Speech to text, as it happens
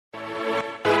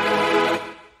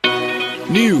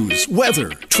News,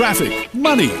 weather, traffic,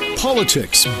 money,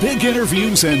 politics, big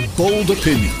interviews, and bold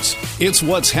opinions. It's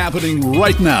what's happening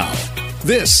right now.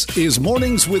 This is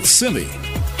Mornings with Simi.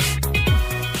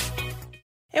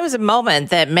 It was a moment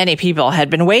that many people had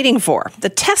been waiting for. The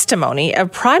testimony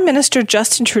of Prime Minister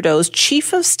Justin Trudeau's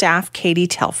Chief of Staff, Katie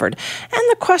Telford. And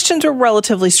the questions were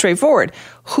relatively straightforward.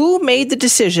 Who made the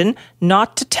decision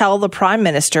not to tell the Prime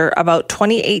Minister about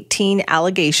 2018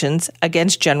 allegations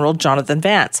against General Jonathan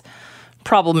Vance?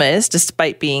 Problem is,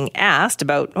 despite being asked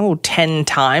about 10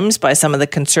 times by some of the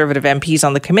Conservative MPs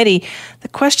on the committee, the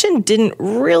question didn't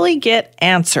really get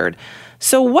answered.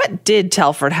 So what did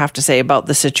Telford have to say about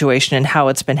the situation and how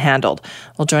it's been handled?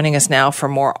 Well, joining us now for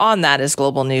more on that is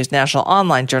Global News National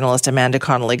online journalist Amanda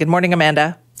Connolly. Good morning,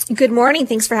 Amanda. Good morning.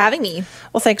 Thanks for having me.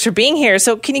 Well, thanks for being here.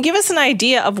 So can you give us an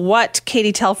idea of what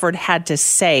Katie Telford had to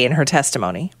say in her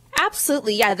testimony?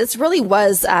 Absolutely. Yeah, this really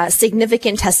was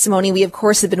significant testimony. We, of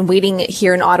course, have been waiting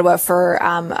here in Ottawa for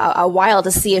a while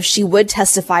to see if she would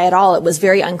testify at all. It was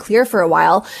very unclear for a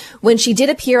while. When she did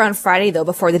appear on Friday, though,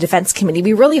 before the Defence Committee,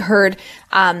 we really heard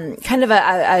kind of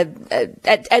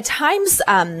at times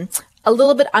a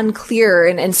little bit unclear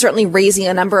and certainly raising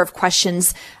a number of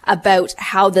questions about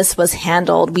how this was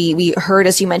handled. We heard,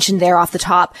 as you mentioned there off the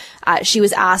top, she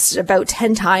was asked about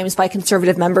 10 times by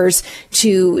Conservative members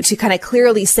to kind of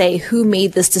clearly say who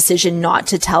made this decision not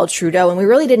to tell Trudeau. And we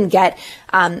really didn't get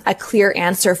a clear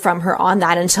answer from her on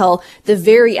that until the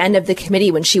very end of the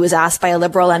committee when she was asked by a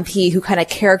Liberal MP who kind of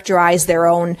characterized their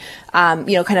own, kind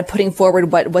of putting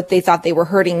forward what they thought they were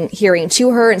hearing to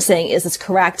her and saying, is this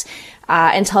correct?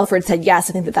 And Telford said, yes,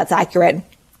 I think that's accurate.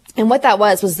 And what that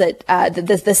was that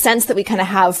the sense that we kind of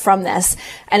have from this,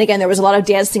 and again, there was a lot of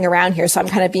dancing around here, so I'm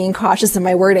kind of being cautious in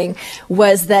my wording,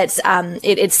 was that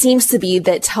it seems to be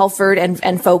that Telford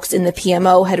and folks in the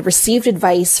PMO had received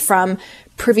advice from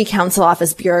Privy Council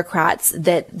office bureaucrats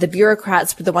that the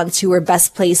bureaucrats were the ones who were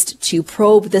best placed to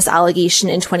probe this allegation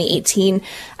in 2018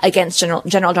 against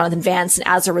General Jonathan Vance. And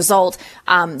as a result,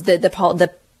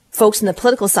 the folks in the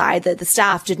political side, the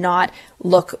staff did not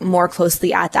look more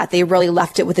closely at that. They really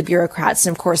left it with the bureaucrats.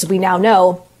 And of course, we now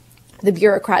know the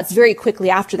bureaucrats very quickly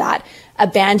after that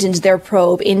abandoned their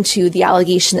probe into the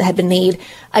allegation that had been made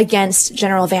against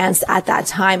General Vance at that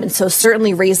time. And so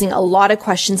certainly raising a lot of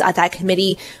questions at that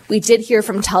committee. We did hear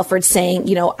from Telford saying,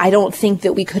 I don't think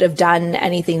that we could have done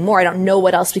anything more. I don't know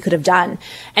what else we could have done.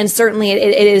 And certainly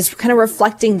it is kind of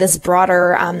reflecting this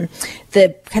broader,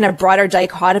 the kind of broader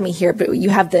dichotomy here. But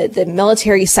you have the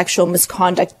military sexual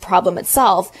misconduct problem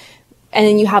itself, and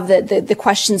then you have the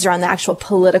questions around the actual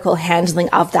political handling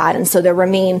of that. And so there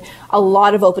remain a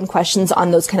lot of open questions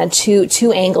on those kind of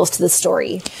two angles to the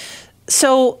story.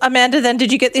 So, Amanda, then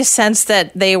did you get the sense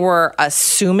that they were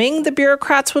assuming the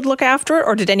bureaucrats would look after it?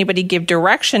 Or did anybody give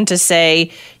direction to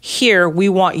say, here, we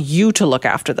want you to look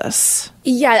after this?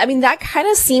 Yeah, I mean, that kind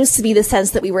of seems to be the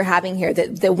sense that we were having here,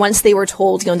 that once they were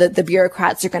told, that the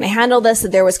bureaucrats are going to handle this,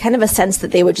 that there was kind of a sense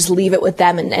that they would just leave it with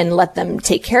them and let them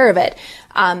take care of it.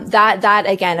 That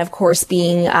again, of course,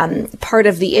 being part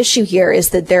of the issue here is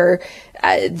that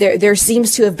there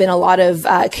seems to have been a lot of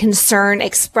concern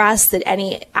expressed that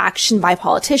any action by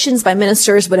politicians, by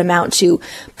ministers, would amount to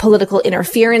political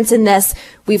interference in this.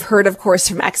 We've heard, of course,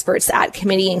 from experts at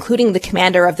committee, including the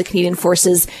commander of the Canadian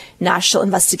Forces National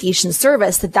Investigation Service,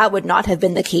 that would not have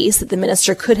been the case, that the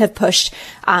minister could have pushed,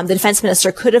 the defense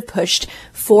minister could have pushed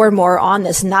for more on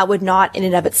this, and that would not in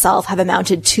and of itself have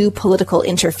amounted to political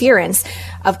interference.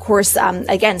 Of course,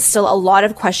 again, still a lot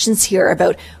of questions here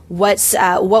about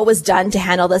what was done to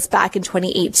handle this back in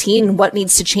 2018, what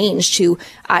needs to change to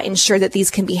ensure that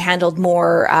these can be handled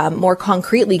more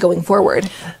concretely going forward.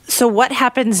 So what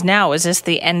happens now? Is this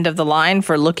the end of the line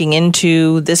for looking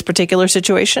into this particular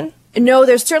situation? No,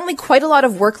 there's certainly quite a lot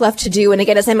of work left to do. And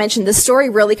again, as I mentioned, this story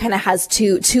really kind of has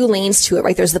two lanes to it,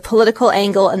 right? There's the political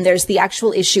angle and there's the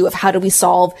actual issue of how do we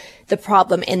solve the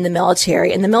problem in the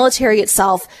military. And the military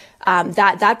itself,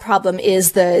 that problem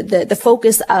is the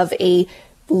focus of a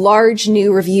large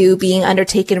new review being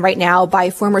undertaken right now by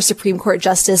former Supreme Court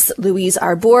Justice Louise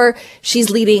Arbour. She's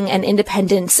leading an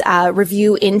independent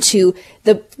review into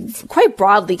quite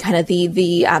broadly kind of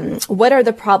the what are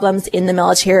the problems in the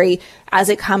military as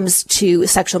it comes to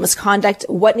sexual misconduct,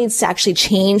 what needs to actually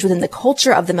change within the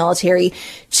culture of the military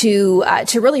to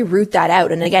really root that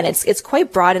out. And again, it's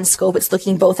quite broad in scope. It's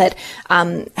looking both at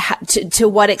to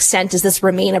what extent does this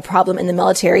remain a problem in the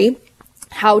military?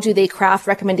 How do they craft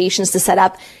recommendations to set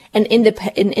up an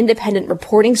independent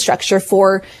reporting structure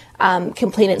for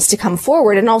complainants to come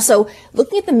forward. And also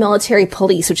looking at the military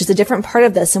police, which is a different part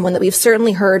of this and one that we've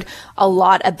certainly heard a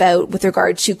lot about with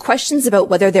regard to questions about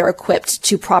whether they're equipped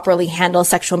to properly handle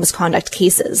sexual misconduct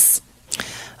cases.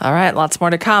 All right, lots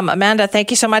more to come. Amanda, thank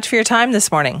you so much for your time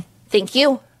this morning. Thank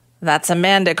you. That's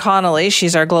Amanda Connolly.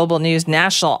 She's our Global News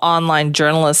national online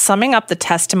journalist, summing up the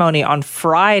testimony on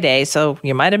Friday. So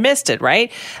you might have missed it,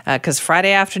 right? Because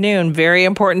Friday afternoon, very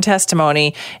important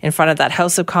testimony in front of that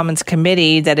House of Commons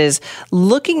committee that is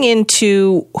looking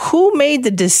into who made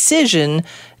the decision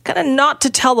kind of not to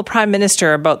tell the Prime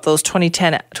Minister about those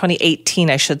 2018,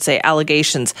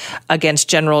 allegations against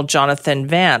General Jonathan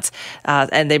Vance.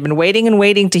 And they've been waiting and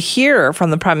waiting to hear from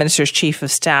the Prime Minister's Chief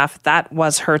of Staff. That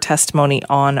was her testimony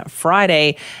on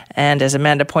Friday. And as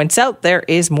Amanda points out, there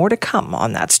is more to come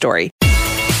on that story.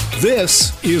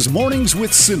 This is Mornings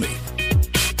with Simi.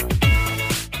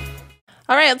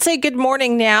 All right, let's say good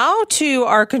morning now to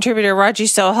our contributor, Raji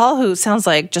Sohal, who sounds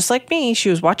like, just like me, she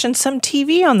was watching some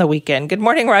TV on the weekend. Good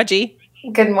morning, Raji.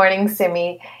 Good morning,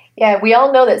 Simi. Yeah, we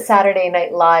all know that Saturday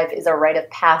Night Live is a rite of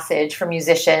passage for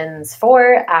musicians,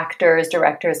 for actors,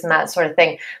 directors, and that sort of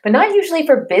thing, but not usually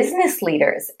for business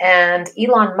leaders. And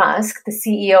Elon Musk, the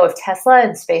CEO of Tesla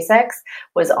and SpaceX,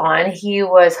 was on. He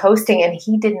was hosting, and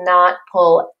he did not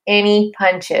pull any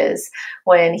punches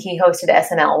when he hosted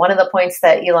SNL. One of the points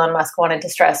that Elon Musk wanted to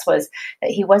stress was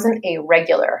that he wasn't a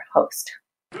regular host.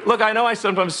 Look, I know I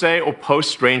sometimes say or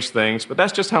post strange things, but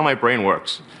that's just how my brain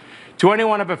works. To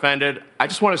anyone I've offended, I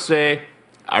just want to say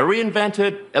I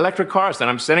reinvented electric cars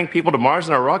and I'm sending people to Mars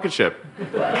in a rocket ship.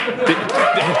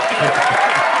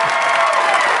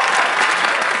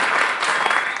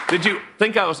 Did you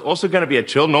think I was also going to be a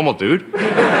chill, normal dude?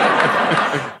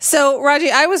 So,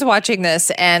 Raji, I was watching this,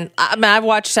 and I've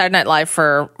watched Saturday Night Live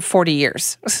for 40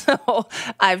 years. So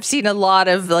I've seen a lot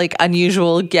of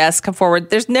unusual guests come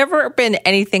forward. There's never been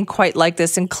anything quite like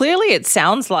this. And clearly it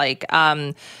sounds like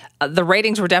the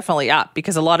ratings were definitely up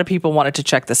because a lot of people wanted to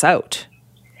check this out.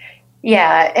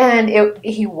 Yeah, and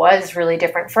he was really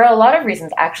different for a lot of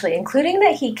reasons, actually, including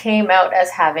that he came out as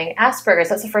having Asperger's.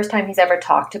 That's the first time he's ever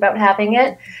talked about having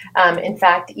it. In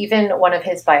fact, even one of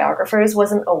his biographers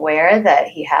wasn't aware that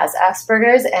he has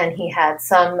Asperger's, and he had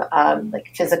some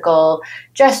physical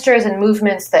gestures and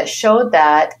movements that showed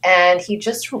that, and he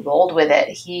just rolled with it.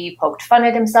 He poked fun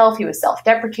at himself. He was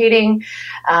self-deprecating.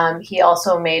 He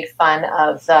also made fun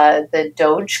of the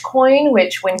Dogecoin,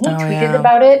 which when he tweeted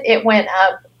about it, it went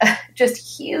up just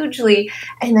hugely.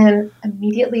 And then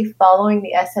immediately following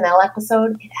the SNL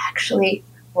episode, it actually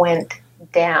went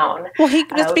down. Well,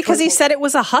 that's because he said it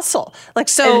was a hustle.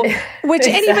 Which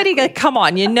exactly. Anybody, come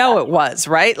on, it was,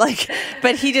 right?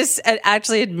 But he just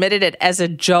actually admitted it as a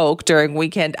joke during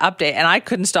Weekend Update. And I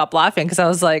couldn't stop laughing because I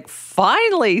was like,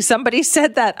 finally, somebody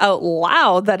said that out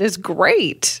loud. That is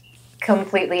great.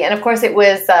 Completely. And of course, it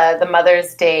was the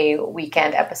Mother's Day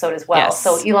weekend episode as well. Yes.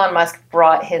 So Elon Musk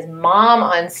brought his mom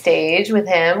on stage with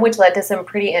him, which led to some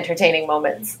pretty entertaining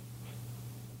moments.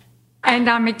 And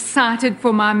I'm excited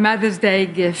for my Mother's Day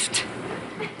gift.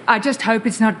 I just hope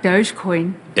it's not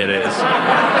Dogecoin. It is.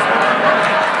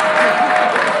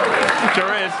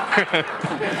 Sure is.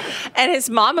 And his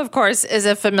mom, of course, is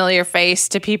a familiar face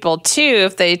to people, too,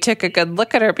 if they took a good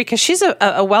look at her, because she's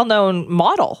a well-known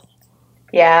model.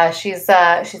 Yeah, she's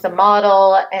a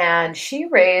model, and she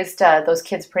raised those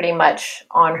kids pretty much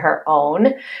on her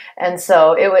own. And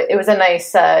so it was a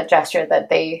nice gesture that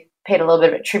they paid a little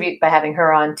bit of a tribute by having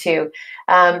her on too.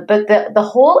 But the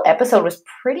whole episode was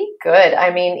pretty good.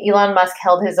 I mean, Elon Musk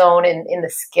held his own in the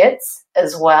skits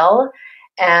as well,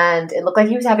 and it looked like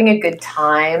he was having a good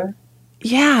time.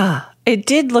 Yeah, it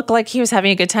did look like he was having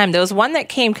a good time. There was one that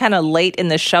came kind of late in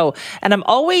the show, and I'm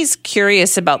always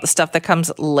curious about the stuff that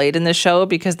comes late in the show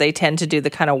because they tend to do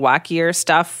the kind of wackier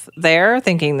stuff there,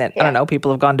 thinking that, I don't know, people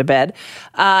have gone to bed.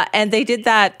 And they did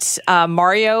that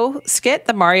Mario skit,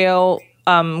 the Mario,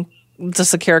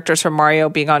 just the characters from Mario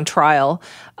being on trial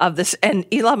of this. And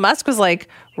Elon Musk was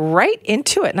right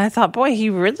into it. And I thought, boy, he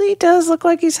really does look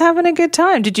like he's having a good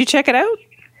time. Did you check it out?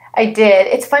 I did.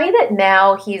 It's funny that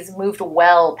now he's moved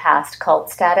well past cult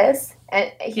status, and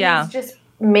he's just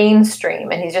mainstream,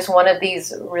 and he's just one of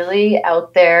these really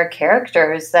out there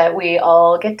characters that we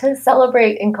all get to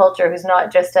celebrate in culture, who's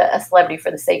not just a celebrity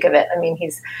for the sake of it. I mean,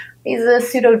 he's a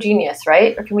pseudo genius,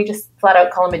 right? Or can we just flat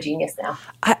out call him a genius now?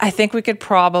 I think we could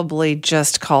probably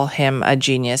just call him a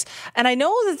genius. And I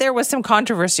know that there was some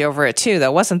controversy over it too,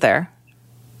 though, wasn't there?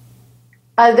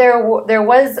 There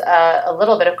was a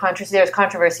little bit of controversy. There was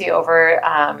controversy over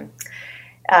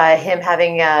him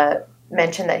having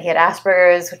mentioned that he had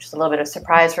Asperger's, which was a little bit of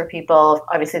surprise for people.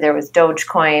 Obviously, there was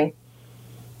Dogecoin.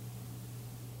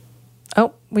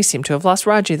 Oh, we seem to have lost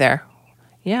Raji there.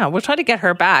 Yeah, we'll try to get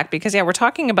her back because, we're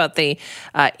talking about the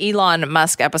Elon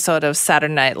Musk episode of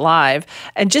Saturday Night Live.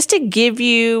 And just to give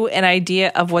you an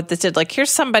idea of what this did, like here's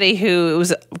somebody who it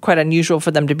was quite unusual for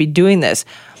them to be doing this.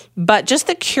 But just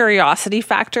the curiosity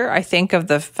factor, I think, of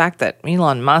the fact that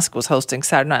Elon Musk was hosting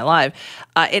Saturday Night Live,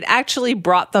 it actually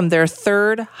brought them their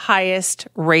third highest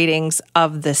ratings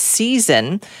of the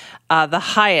season. The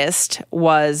highest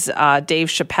was Dave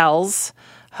Chappelle's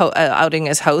outing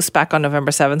as host back on November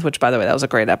 7th, which, by the way, that was a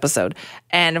great episode.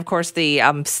 And, of course, the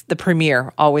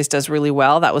premiere always does really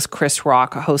well. That was Chris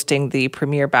Rock hosting the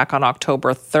premiere back on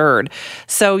October 3rd.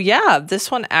 So, this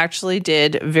one actually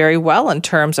did very well in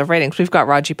terms of ratings. We've got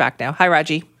Raji back now. Hi,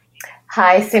 Raji.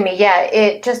 Hi, Simi. Yeah,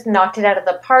 it just knocked it out of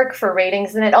the park for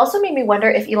ratings. And it also made me wonder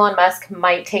if Elon Musk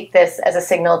might take this as a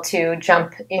signal to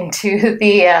jump into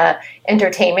the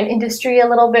entertainment industry a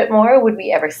little bit more. Would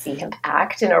we ever see him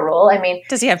act in a role? I mean,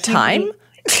 does he have time?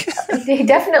 He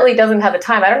definitely doesn't have the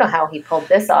time. I don't know how he pulled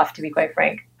this off, to be quite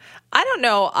frank. I don't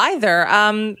know either,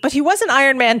 but he was in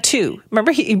Iron Man 2.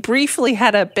 Remember, he briefly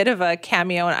had a bit of a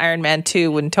cameo in Iron Man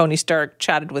 2 when Tony Stark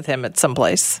chatted with him at some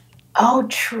place. Oh,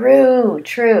 true.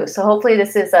 So hopefully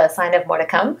this is a sign of more to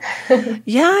come.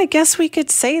 Yeah, I guess we could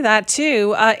say that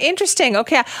too. Interesting.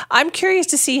 Okay, I'm curious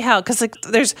to see how, because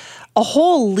there's a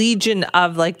whole legion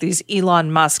of these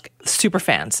Elon Musk super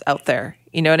fans out there.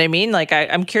 You know what I mean?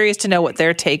 I'm curious to know what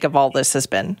their take of all this has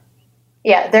been.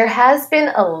 Yeah, there has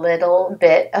been a little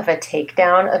bit of a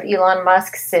takedown of Elon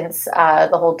Musk since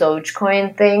the whole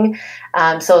Dogecoin thing.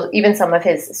 So even some of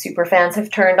his super fans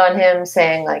have turned on him,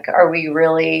 saying are we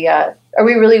really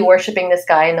worshiping this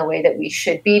guy in the way that we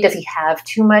should be? Does he have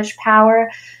too much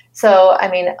power? So,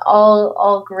 I mean,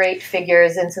 all great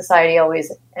figures in society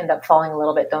always end up falling a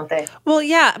little bit, don't they? Well,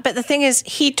 yeah, but the thing is,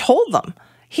 he told them.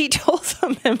 He told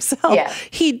them himself. Yeah.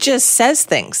 He just says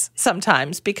things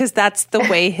sometimes because that's the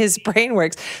way his brain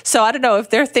works. So I don't know if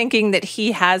they're thinking that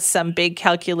he has some big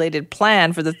calculated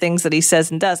plan for the things that he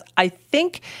says and does. I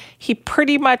think he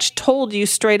pretty much told you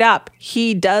straight up,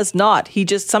 he does not. He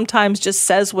just sometimes just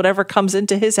says whatever comes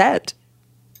into his head.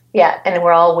 Yeah, and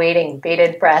we're all waiting,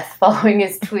 bated breath, following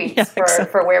his tweets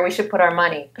for where we should put our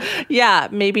money. Yeah,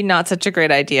 maybe not such a great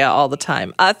idea all the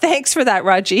time. Thanks for that,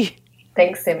 Raji.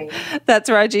 Thanks, Simi. That's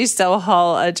Raji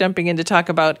Sohal jumping in to talk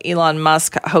about Elon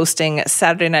Musk hosting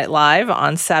Saturday Night Live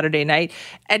on Saturday night.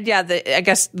 And I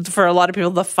guess for a lot of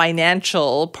people, the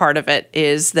financial part of it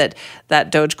is that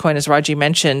Dogecoin, as Raji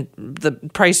mentioned, the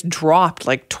price dropped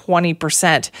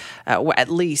 20% at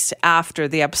least after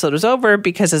the episode was over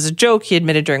because as a joke, he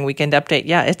admitted during Weekend Update,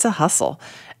 it's a hustle.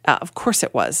 Of course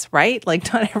it was, right?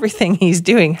 Not everything he's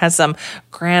doing has some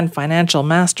grand financial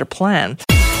master plan.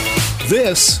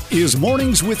 This is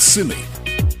Mornings with Simi.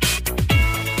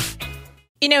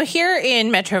 Here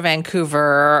in Metro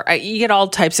Vancouver, you get all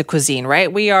types of cuisine,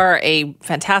 right? We are a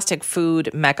fantastic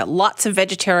food mecca. Lots of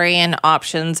vegetarian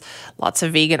options, lots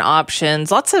of vegan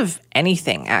options, lots of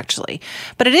anything, actually.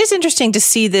 But it is interesting to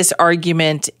see this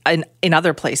argument in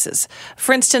other places.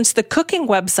 For instance, the cooking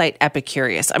website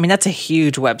Epicurious. I mean, that's a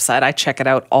huge website. I check it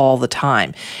out all the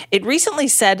time. It recently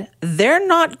said they're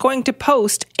not going to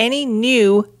post any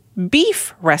new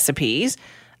beef recipes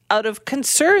out of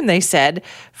concern, they said,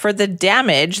 for the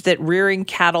damage that rearing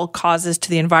cattle causes to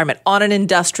the environment on an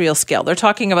industrial scale. They're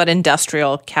talking about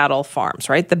industrial cattle farms,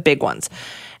 right? The big ones.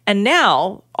 And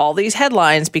now all these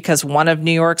headlines because one of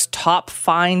New York's top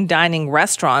fine dining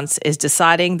restaurants is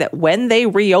deciding that when they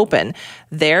reopen,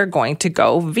 they're going to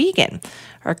go vegan.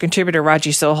 Our contributor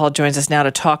Raji Sohal joins us now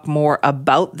to talk more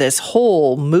about this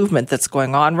whole movement that's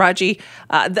going on. Raji,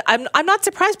 I'm not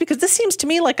surprised because this seems to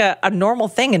me like a normal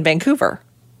thing in Vancouver.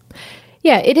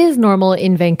 Yeah, it is normal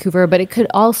in Vancouver, but it could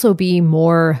also be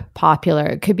more popular.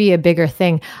 It could be a bigger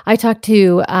thing. I talked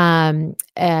to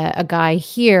a guy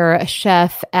here, a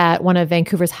chef at one of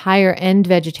Vancouver's higher end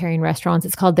vegetarian restaurants.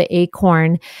 It's called The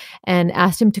Acorn, and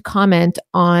asked him to comment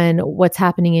on what's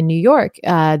happening in New York.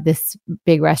 This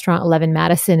big restaurant, 11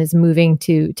 Madison, is moving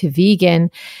to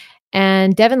vegan.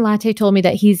 And Devin Latte told me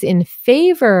that he's in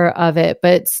favor of it,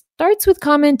 but starts with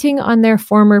commenting on their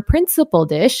former principal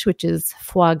dish, which is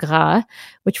foie gras,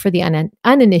 which for the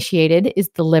uninitiated is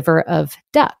the liver of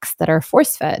ducks that are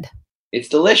force-fed. It's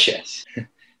delicious,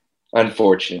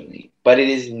 unfortunately, but it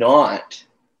is not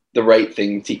the right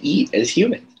thing to eat as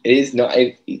humans. It is not.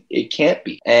 It can't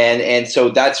be. And so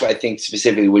that's what I think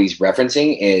specifically what he's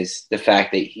referencing is the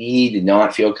fact that he did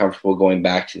not feel comfortable going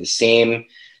back to the same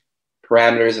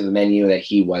parameters of the menu that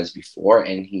he was before.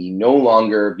 And he no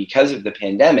longer, because of the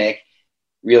pandemic,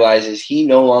 realizes he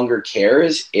no longer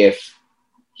cares if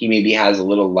he maybe has a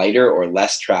little lighter or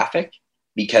less traffic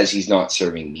because he's not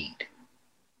serving meat.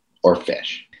 or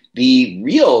fish. The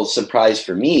real surprise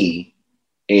for me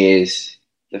is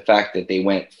the fact that they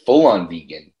went full on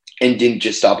vegan and didn't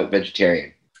just stop at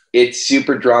vegetarian. It's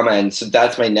super drama. And so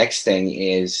that's my next thing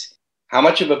is how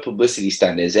much of a publicity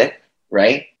stunt is it,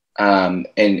 right?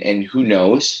 And who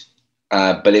knows?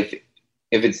 But if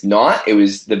it's not, it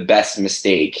was the best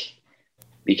mistake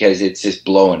because it's just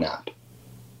blowing up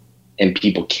and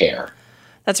people care.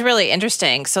 That's really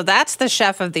interesting. So that's the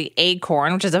chef of the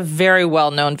Acorn, which is a very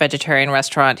well-known vegetarian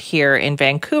restaurant here in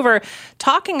Vancouver,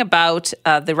 talking about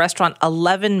the restaurant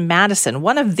 11 Madison,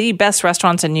 one of the best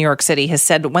restaurants in New York City, has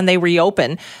said when they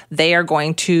reopen, they are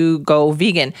going to go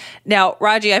vegan. Now,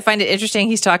 Raji, I find it interesting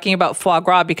he's talking about foie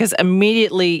gras because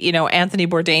immediately, Anthony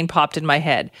Bourdain popped in my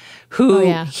head,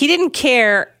 he didn't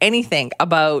care anything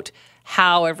about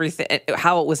how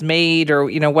it was made or,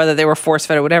 whether they were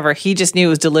force-fed or whatever. He just knew it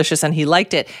was delicious and he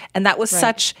liked it. And that was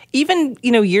such, even,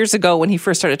 years ago when he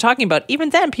first started talking about, even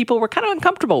then people were kind of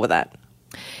uncomfortable with that.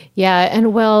 Yeah.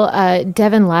 And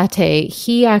Devin Latte,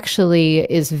 he actually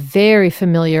is very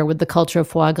familiar with the culture of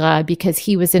foie gras because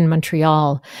he was in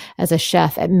Montreal as a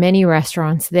chef at many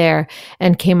restaurants there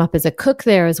and came up as a cook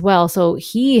there as well. So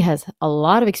he has a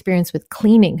lot of experience with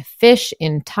cleaning fish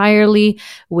entirely,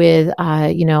 with,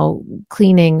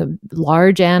 cleaning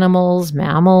large animals,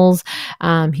 mammals.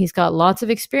 He's got lots of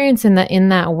experience in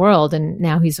that world. And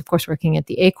now he's, of course, working at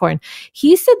the Acorn.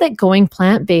 He said that going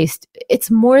plant-based, it's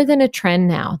more than a trend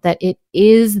now, that it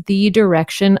is the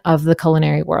direction of the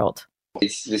culinary world. The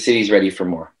city's ready for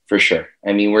more, for sure.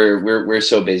 I mean, we're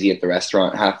so busy at the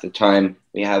restaurant half the time.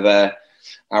 We have a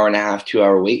 1.5, 2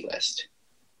 hour wait list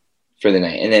for the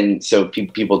night. And then so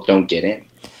people don't get in.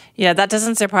 Yeah, that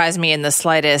doesn't surprise me in the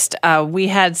slightest. We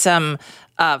had some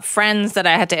friends that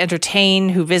I had to entertain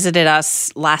who visited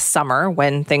us last summer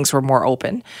when things were more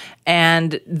open,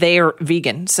 and they are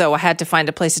vegan. So I had to find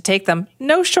a place to take them.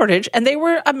 No shortage. And they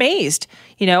were amazed,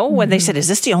 when they said, is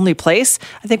this the only place?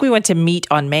 I think we went to Meat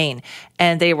on Main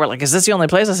and they were like, is this the only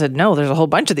place? I said, no, there's a whole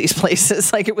bunch of these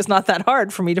places. Like, it was not that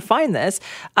hard for me to find this.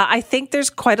 I think there's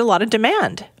quite a lot of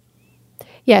demand.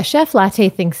 Yeah, Chef Latte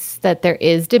thinks that there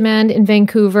is demand in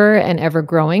Vancouver and ever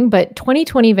growing, but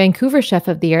 2020 Vancouver Chef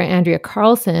of the Year, Andrea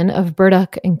Carlson of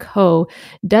Burdock & Co.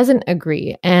 doesn't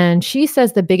agree. And she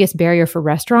says the biggest barrier for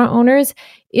restaurant owners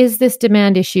is this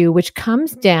demand issue, which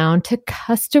comes down to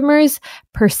customers'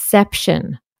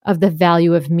 perception of the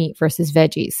value of meat versus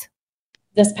veggies.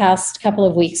 This past couple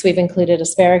of weeks, we've included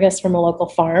asparagus from a local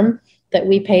farm that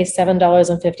we pay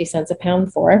 $7.50 a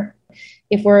pound for.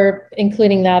 If we're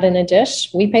including that in a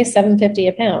dish, we pay $7.50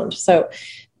 a pound. So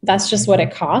that's just what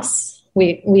it costs.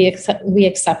 We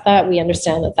accept that. We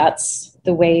understand that that's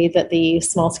the way that the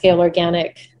small scale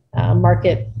organic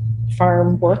market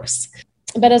farm works.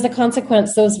 But as a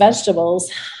consequence, those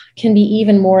vegetables can be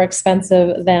even more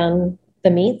expensive than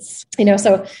the meats.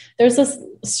 So there's this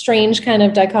strange kind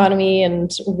of dichotomy and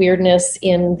weirdness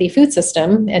in the food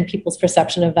system and people's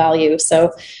perception of value.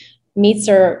 So meats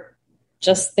are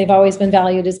they've always been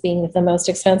valued as being the most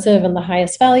expensive and the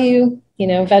highest value.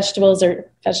 Vegetables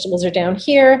are down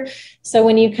here. So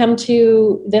when you come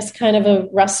to this kind of a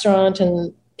restaurant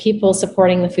and people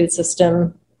supporting the food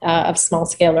system of small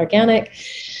scale organic,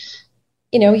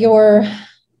 your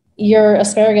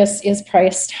asparagus is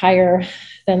priced higher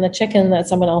than the chicken that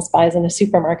someone else buys in a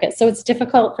supermarket. So it's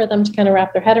difficult for them to kind of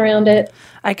wrap their head around it.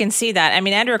 I can see that. I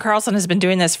mean, Andrea Carlson has been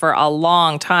doing this for a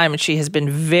long time, and she has been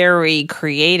very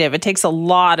creative. It takes a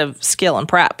lot of skill and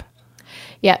prep.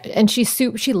 Yeah, and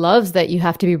she loves that you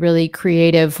have to be really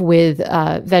creative with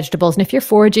vegetables. And if you're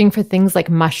foraging for things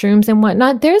like mushrooms and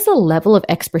whatnot, there's a level of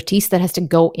expertise that has to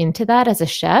go into that as a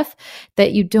chef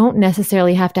that you don't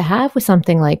necessarily have to have with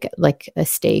something like a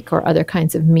steak or other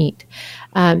kinds of meat.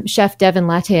 Chef Devin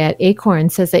Latte at Acorn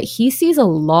says that he sees a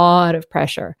lot of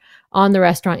pressure on the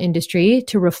restaurant industry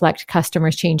to reflect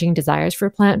customers' changing desires for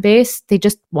plant-based. They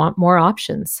just want more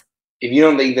options. If you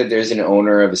don't think that there's an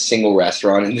owner of a single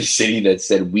restaurant in the city that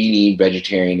said, we need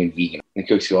vegetarian and vegan, the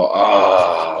cooks go,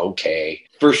 okay.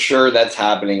 For sure, that's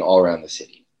happening all around the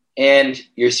city. And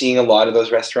you're seeing a lot of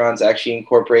those restaurants actually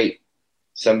incorporate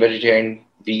some vegetarian,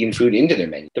 vegan food into their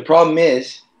menu. The problem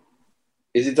is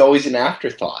it's always an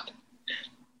afterthought.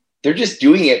 They're just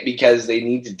doing it because they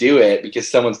need to do it, because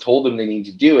someone's told them they need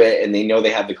to do it, and they know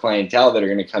they have the clientele that are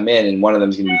going to come in, and one of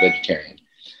them is going to be vegetarian.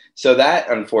 So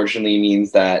that, unfortunately,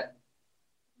 means that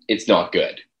it's not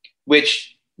good,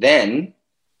 which then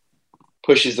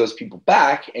pushes those people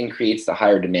back and creates the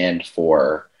higher demand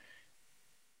for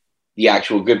the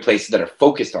actual good places that are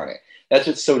focused on it. That's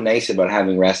what's so nice about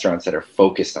having restaurants that are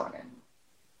focused on it.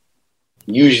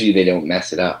 Usually they don't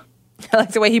mess it up. I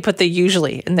like the way he put the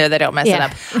usually in there. They don't mess it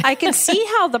up. I can see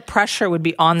how the pressure would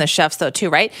be on the chefs, though, too,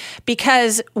 right?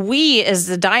 Because we, as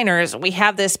the diners, we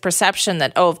have this perception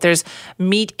that, if there's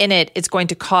meat in it, it's going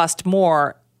to cost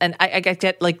more. And I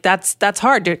get like that's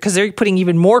hard because they're putting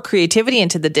even more creativity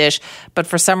into the dish. But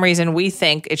for some reason, we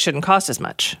think it shouldn't cost as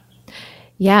much.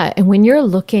 Yeah. And when you're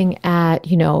looking at,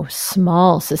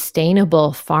 small,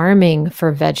 sustainable farming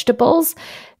for vegetables,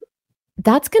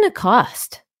 that's going to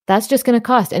cost. That's just going to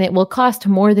cost. And it will cost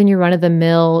more than your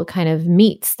run-of-the-mill kind of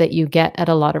meats that you get at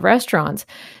a lot of restaurants.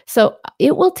 So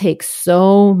it will take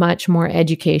so much more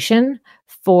education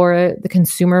for the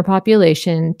consumer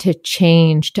population to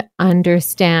change, to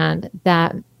understand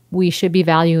that we should be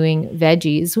valuing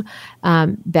veggies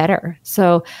better.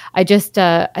 So I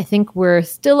think we're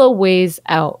still a ways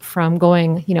out from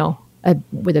going,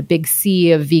 with a big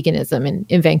sea of veganism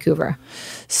in Vancouver.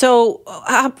 So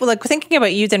thinking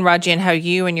about you then, Raji, and how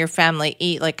you and your family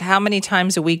eat, how many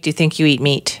times a week do you think you eat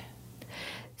meat?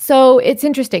 So it's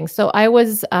interesting. So I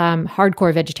was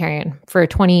hardcore vegetarian for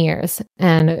 20 years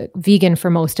and vegan for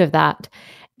most of that,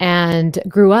 and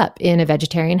grew up in a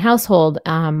vegetarian household.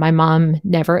 My mom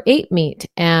never ate meat,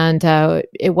 and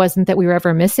it wasn't that we were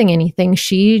ever missing anything.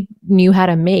 She knew how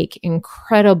to make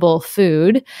incredible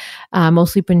food,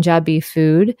 mostly Punjabi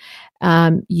food,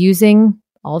 using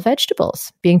all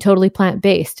vegetables, being totally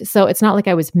plant-based. So it's not like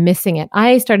I was missing it.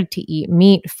 I started to eat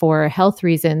meat for health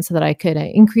reasons so that I could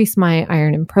increase my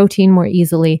iron and protein more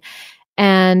easily.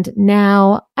 And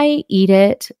now I eat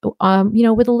it,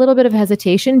 with a little bit of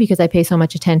hesitation because I pay so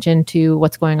much attention to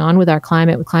what's going on with our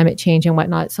climate, with climate change and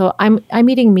whatnot. So I'm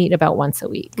eating meat about once a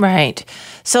week. Right.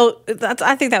 So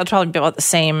I think that would probably be about the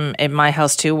same in my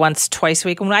house too, twice a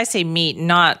week. When I say meat,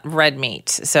 not red meat.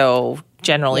 So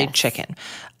generally chicken.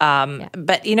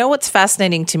 But what's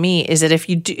fascinating to me is that if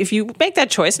you make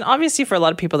that choice, and obviously for a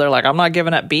lot of people, they're like, I'm not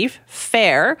giving up beef.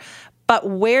 Fair. But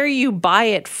where you buy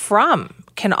it from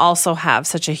can also have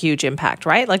such a huge impact,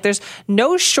 right? There's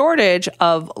no shortage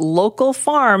of local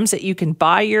farms that you can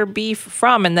buy your beef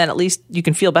from, and then at least you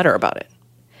can feel better about it.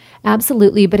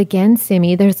 Absolutely. But again,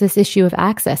 Simi, there's this issue of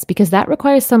access because that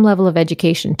requires some level of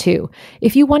education too.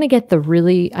 If you want to get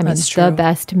the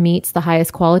best meats, the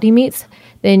highest quality meats,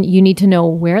 then you need to know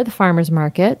where the farmers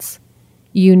markets.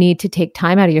 You need to take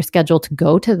time out of your schedule to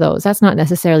go to those. That's not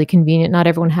necessarily convenient. Not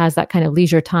everyone has that kind of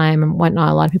leisure time and whatnot.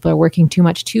 A lot of people are working too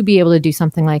much to be able to do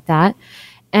something like that.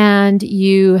 And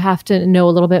you have to know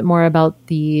a little bit more about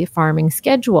the farming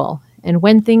schedule and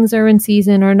when things are in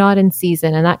season or not in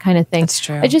season and that kind of thing. That's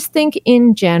true. I just think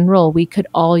in general, we could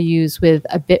all use with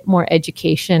a bit more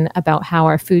education about how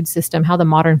our food system, how the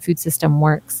modern food system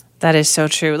works. That is so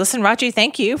true. Listen, Raji,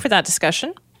 thank you for that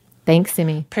discussion. Thanks,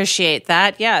 Simi. Appreciate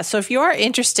that. Yeah. So if you are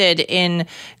interested in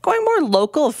going more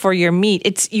local for your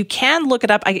meat, you can look it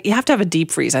up. You have to have a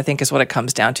deep freeze, I think is what it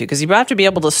comes down to, because you have to be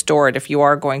able to store it if you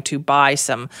are going to buy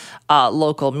some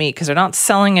local meat, because they're not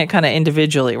selling it kind of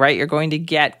individually, right? You're going to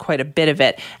get quite a bit of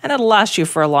it, and it'll last you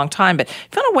for a long time. But if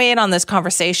you want to weigh in on this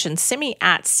conversation, Simi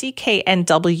at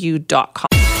cknw.com.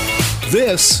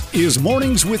 This is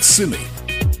Mornings with Simi.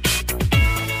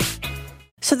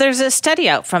 So there's a study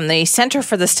out from the Center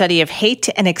for the Study of Hate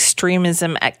and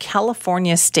Extremism at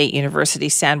California State University,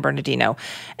 San Bernardino,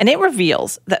 and it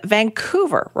reveals that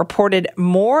Vancouver reported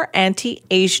more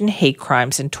anti-Asian hate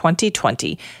crimes in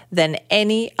 2020 than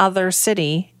any other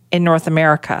city in North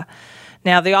America.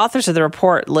 Now, the authors of the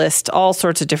report list all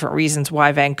sorts of different reasons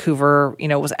why Vancouver,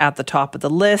 was at the top of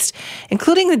the list,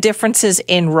 including the differences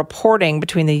in reporting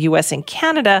between the U.S. and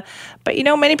Canada. But,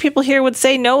 many people here would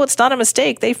say, no, it's not a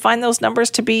mistake. They find those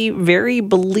numbers to be very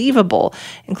believable,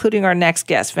 including our next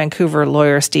guest, Vancouver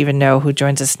lawyer Stephen No, who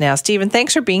joins us now. Stephen,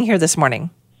 thanks for being here this morning.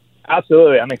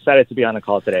 Absolutely. I'm excited to be on the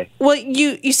call today. Well,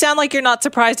 you sound like you're not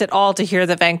surprised at all to hear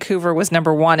that Vancouver was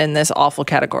number one in this awful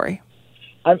category.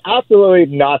 I'm absolutely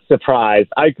not surprised.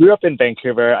 I grew up in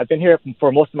Vancouver. I've been here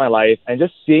for most of my life, and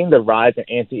just seeing the rise in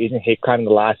anti-Asian hate crime in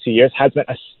the last few years has been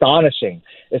astonishing.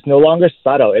 It's no longer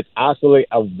subtle. It's absolutely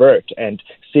overt, and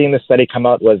seeing the study come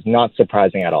out was not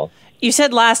surprising at all. You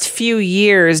said last few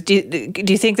years. Do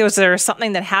you think there was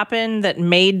something that happened that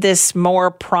made this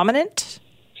more prominent?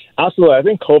 Absolutely. I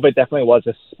think COVID definitely was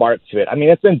a spark to it. I mean,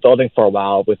 it's been building for a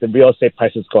while with the real estate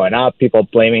prices going up, people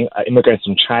blaming immigrants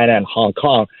from China and Hong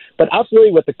Kong. But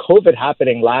absolutely with the COVID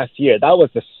happening last year, that was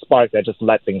the spark that just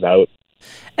let things out.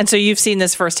 And so you've seen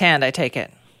this firsthand, I take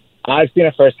it. I've seen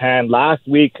it firsthand. Last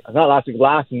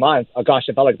month. Oh gosh,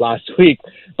 it felt like last week.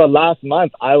 But last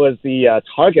month, I was the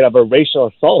target of a racial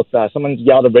assault. Someone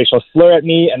yelled a racial slur at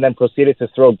me and then proceeded to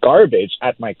throw garbage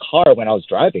at my car when I was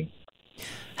driving.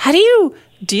 How do you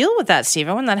deal with that,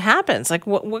 Stephen, when that happens? Like,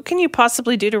 what can you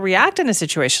possibly do to react in a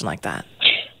situation like that?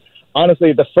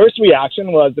 Honestly, the first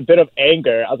reaction was a bit of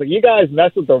anger. I was like, you guys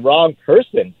messed with the wrong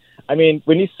person. I mean,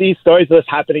 when you see stories of this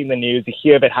happening in the news, you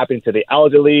hear of it happening to the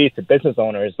elderly, to business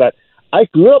owners. But I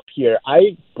grew up here.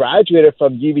 I graduated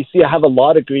from UBC. I have a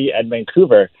law degree at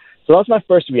Vancouver. So that was my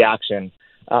first reaction.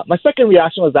 My second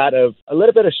reaction was that of a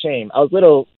little bit of shame. I was a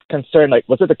little concerned, like,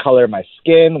 was it the color of my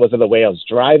skin? Was it the way I was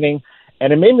driving?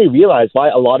 And it made me realize why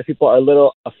a lot of people are a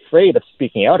little afraid of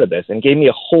speaking out of this, and gave me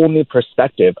a whole new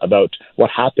perspective about what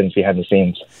happens behind the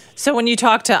scenes. So when you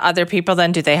talk to other people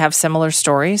then, do they have similar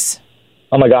stories?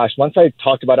 Oh my gosh, once I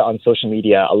talked about it on social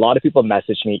media, a lot of people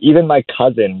messaged me. Even my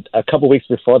cousin, a couple weeks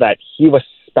before that, he was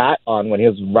spat on when he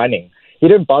was running. He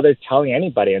didn't bother telling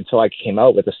anybody until I came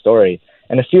out with the story.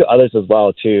 And a few others as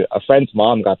well, too. A friend's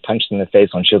mom got punched in the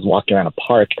face when she was walking around a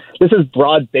park. This is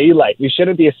broad daylight. We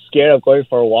shouldn't be scared of going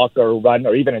for a walk or a run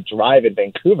or even a drive in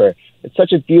Vancouver. It's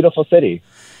such a beautiful city.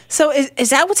 So is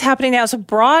that what's happening now? It's a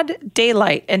broad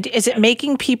daylight. And is it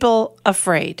making people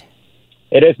afraid?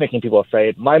 It is making people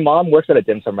afraid. My mom works at a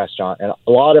dim sum restaurant, and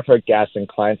a lot of her guests and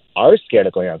clients are scared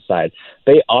of going outside.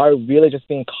 They are really just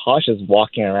being cautious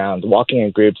walking around, walking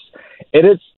in groups.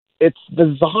 It's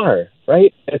bizarre,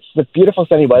 right? It's the beautiful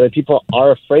sunny weather. People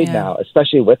are afraid now,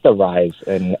 especially with the rise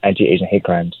in anti-Asian hate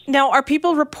crimes. Now, are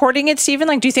people reporting it, Stephen?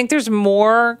 Like, do you think there's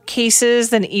more cases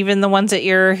than even the ones that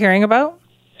you're hearing about?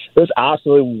 There's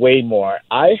absolutely way more.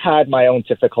 I had my own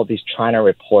difficulties trying to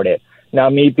report it. Now,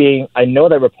 I know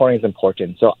that reporting is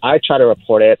important, so I try to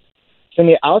report it.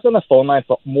 Cindy, I was on the phone line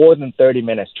for more than 30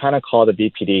 minutes trying to call the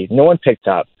VPD. No one picked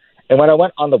up. And when I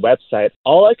went on the website,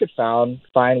 all I could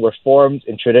find were forums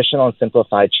in traditional and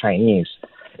simplified Chinese.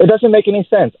 It doesn't make any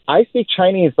sense. I speak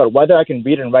Chinese, but whether I can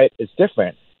read and write is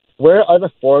different. Where are the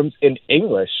forums in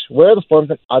English? Where are the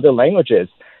forums in other languages?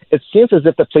 It seems as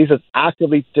if the police is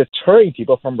actively deterring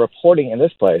people from reporting in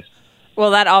this place.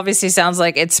 Well, that obviously sounds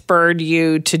like it spurred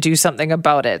you to do something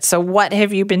about it. So what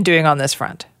have you been doing on this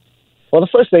front? Well, the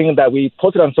first thing that we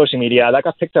posted on social media, that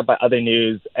got picked up by other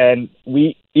news, and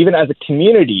we, even as a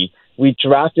community, we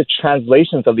drafted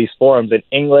translations of these forums in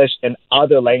English and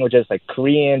other languages like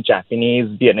Korean, Japanese,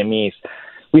 Vietnamese.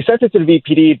 We sent it to the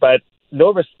VPD, but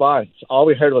no response. All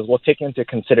we heard was, we'll take it into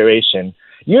consideration.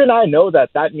 You and I know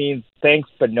that means thanks,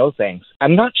 but no thanks.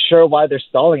 I'm not sure why they're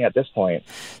stalling at this point.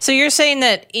 So you're saying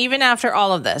that even after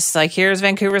all of this, like here's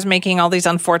Vancouver's making all these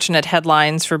unfortunate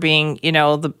headlines for being,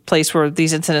 the place where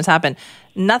these incidents happen.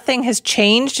 Nothing has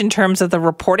changed in terms of the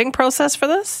reporting process for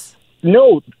this?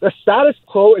 No, the status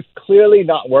quo is clearly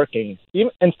not working.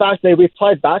 In fact, they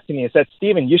replied back to me and said,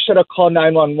 Stephen, you should have called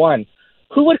 911.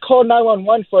 Who would call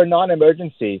 911 for a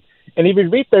non-emergency? And if you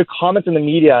read their comments in the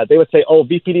media, they would say,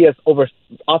 VPD has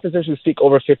officers who speak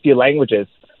over 50 languages.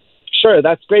 Sure,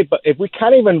 that's great, but if we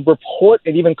can't even report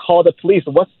and even call the police,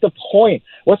 what's the point?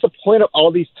 What's the point of all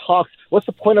these talks? What's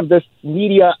the point of this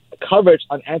media coverage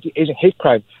on anti-Asian hate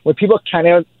crime when people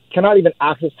cannot even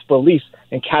access the police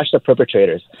and catch the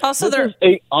perpetrators? Also, there's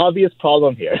an obvious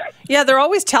problem here. Yeah, they're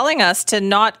always telling us to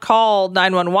not call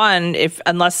 911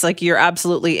 unless you're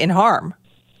absolutely in harm.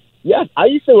 Yes, I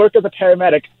used to work as a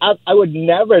paramedic. I would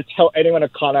never tell anyone to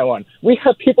call 911. We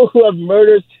have people who have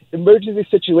murders, emergency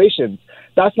situations.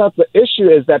 That's not the issue,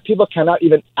 is that people cannot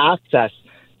even access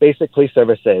basic police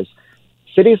services.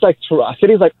 Cities like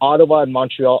Ottawa and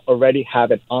Montreal already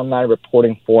have an online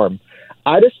reporting form.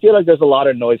 I just feel like there's a lot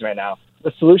of noise right now.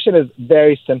 The solution is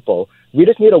very simple. We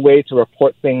just need a way to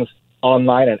report things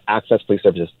online and access police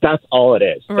services. That's all it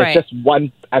is. Right. It's just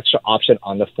one extra option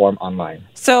on the form online.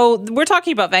 So we're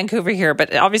talking about Vancouver here,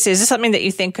 but obviously is this something that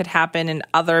you think could happen in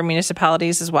other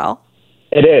municipalities as well?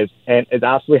 It is, and it's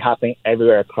absolutely happening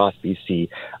everywhere across BC.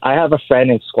 I have a friend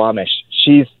in Squamish.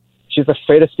 She's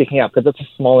afraid of speaking up because it's a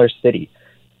smaller city.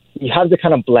 You have to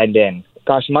kind of blend in.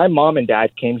 Gosh, my mom and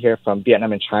dad came here from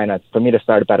Vietnam and China for me to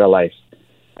start a better life.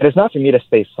 And it's not for me to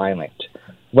stay silent.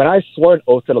 When I swore an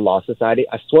oath to the Law Society,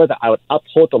 I swore that I would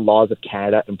uphold the laws of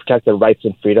Canada and protect the rights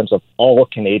and freedoms of all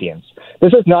Canadians.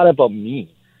 This is not about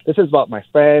me. This is about my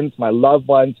friends, my loved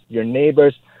ones, your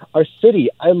neighbors, our city.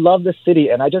 I love the city,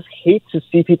 and I just hate to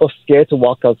see people scared to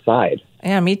walk outside.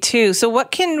 Yeah, me too. So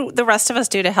what can the rest of us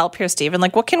do to help here, Stephen?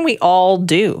 What can we all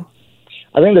do?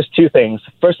 I think there's two things.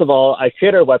 First of all, I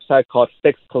created a website called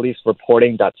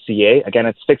fixpolicereporting.ca. Again,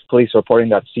 it's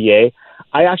fixpolicereporting.ca.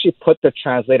 I actually put the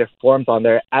translated forms on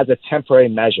there as a temporary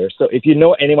measure. So if you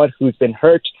know anyone who's been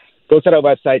hurt, go to our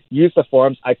website, use the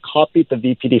forms. I copied the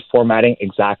VPD formatting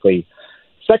exactly.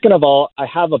 Second of all, I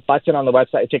have a button on the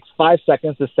website. It takes 5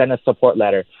 seconds to send a support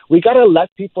letter. We got to let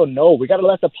people know. We got to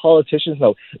let the politicians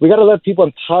know. We got to let people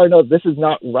in power know this is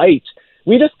not right.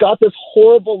 We just got this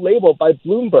horrible label by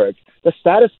Bloomberg. The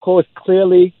status quo is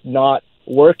clearly not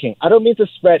working. I don't mean to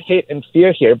spread hate and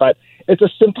fear here, but it's a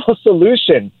simple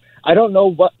solution. I don't know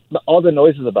what all the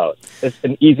noise is about. It's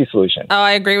an easy solution. Oh,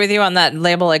 I agree with you on that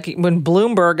label. Like when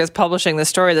Bloomberg is publishing the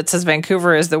story that says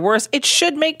Vancouver is the worst, it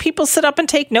should make people sit up and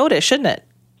take notice, shouldn't it?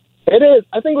 It is.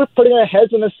 I think we're putting our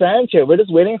heads in the sand here. We're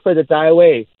just waiting for it to die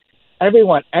away.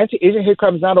 Everyone, anti-Asian hate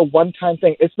crime is not a one-time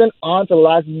thing. It's been on for the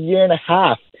last year and a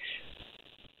half.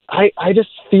 I just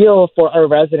feel for our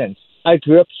residents. I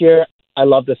grew up here. I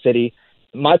love the city.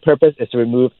 My purpose is to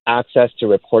remove access to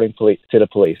reporting to the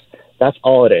police. That's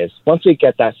all it is. Once we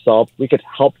get that solved, we could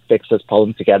help fix this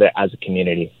problem together as a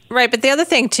community. Right. But the other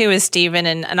thing, too, is, Stephen,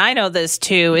 and I know this,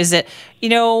 too, is that, you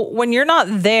know, when you're not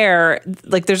there,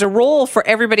 like there's a role for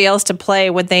everybody else to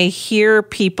play when they hear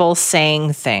people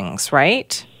saying things,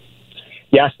 right?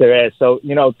 Yes, there is. So,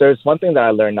 you know, there's one thing that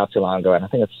I learned not too long ago, and I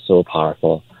think it's so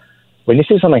powerful. When you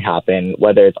see something happen,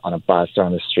 whether it's on a bus or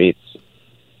on the streets,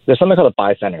 there's something called a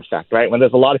bystander effect, right? When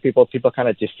there's a lot of people kind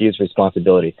of diffuse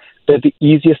responsibility. But the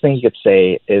easiest thing you could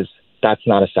say is that's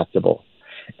not acceptable.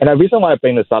 And the reason why I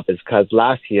bring this up is because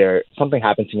last year, something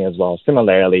happened to me as well.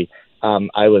 Similarly,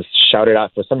 I was shouted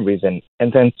out for some reason,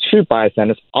 and then two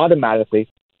bystanders automatically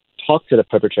talked to the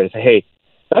perpetrator and say, hey,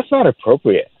 that's not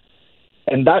appropriate.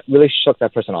 And that really shook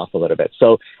that person off a little bit.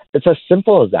 So it's as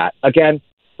simple as that. Again,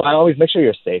 I always make sure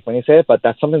you're safe when you say it, but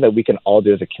that's something that we can all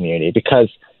do as a community because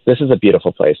this is a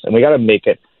beautiful place and we got to make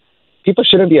it. People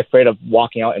shouldn't be afraid of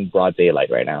walking out in broad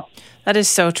daylight right now. That is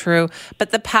so true.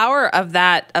 But the power of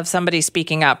that, of somebody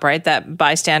speaking up, right, that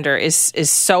bystander is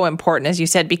so important, as you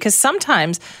said, because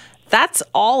sometimes that's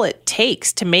all it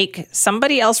takes to make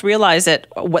somebody else realize that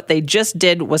what they just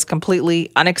did was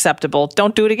completely unacceptable.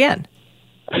 Don't do it again.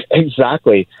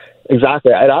 Exactly. And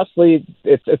honestly,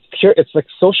 it's pure. It's like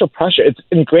social pressure. It's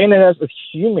ingrained in us as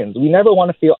humans. We never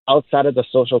want to feel outside of the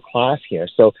social class here.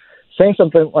 So saying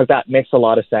something like that makes a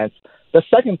lot of sense. The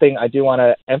second thing I do want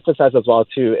to emphasize as well,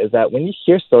 too, is that when you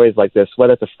hear stories like this,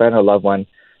 whether it's a friend or loved one,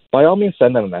 by all means,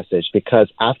 send them a message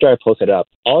because after I posted it up,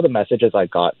 all the messages I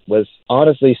got was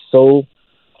honestly so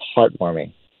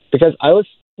heartwarming because I was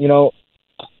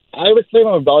saying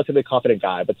I'm a relatively confident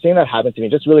guy, but seeing that happen to me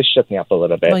just really shook me up a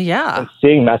little bit. Well, yeah. And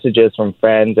seeing messages from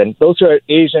friends and those who are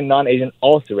Asian, non-Asian,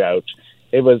 all throughout,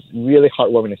 it was really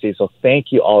heartwarming to see. So thank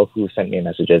you all who sent me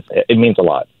messages. It means a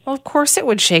lot. Well, of course it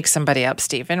would shake somebody up,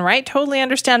 Stephen, right? Totally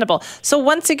understandable. So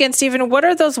once again, Stephen, what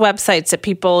are those websites that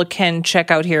people can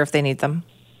check out here if they need them?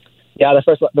 Yeah,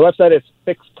 the website is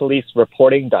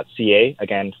fixpolicereporting.ca.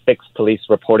 Again,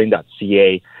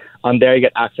 fixpolicereporting.ca. On there, you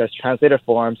get access to translator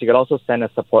forms. You can also send a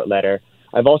support letter.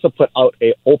 I've also put out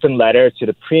an open letter to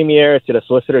the Premier, to the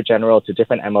Solicitor General, to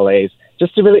different MLAs,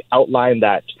 just to really outline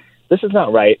that this is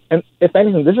not right. And if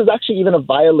anything, this is actually even a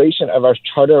violation of our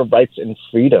Charter of Rights and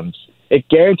Freedoms. It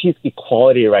guarantees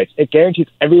equality rights. It guarantees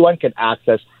everyone can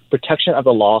access protection of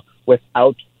the law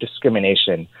without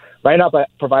discrimination. Right now, by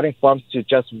providing forms to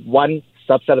just one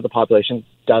subset of the population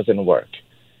doesn't work.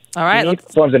 All right.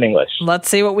 Forms in English. Let's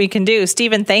see what we can do.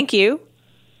 Stephen, thank you.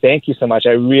 Thank you so much.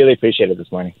 I really appreciate it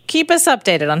this morning. Keep us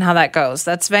updated on how that goes.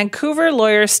 That's Vancouver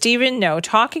lawyer Stephen No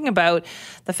talking about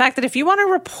the fact that if you want to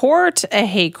report a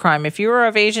hate crime, if you are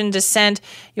of Asian descent,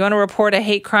 you want to report a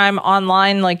hate crime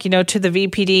online, like, to the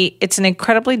VPD, it's an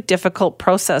incredibly difficult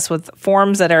process with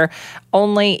forms that are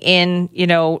only in,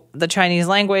 the Chinese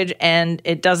language, and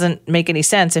it doesn't make any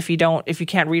sense if you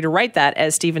can't read or write that.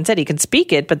 As Stephen said, he can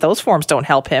speak it, but those forms don't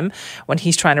help him when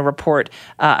he's trying to report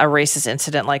a racist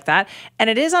incident like that. And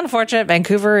it is unfortunate.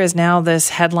 Vancouver is now this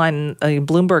headline.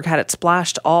 Bloomberg had it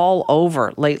splashed all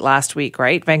over late last week,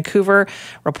 right? Vancouver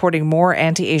reporting more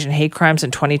anti-Asian hate crimes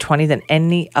in 2020 than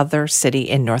any other city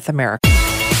in North America.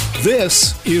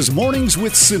 This is Mornings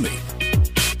with Simi.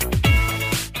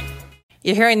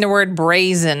 You're hearing the word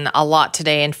brazen a lot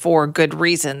today, and for good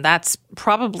reason. That's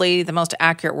probably the most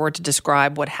accurate word to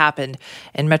describe what happened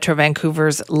in Metro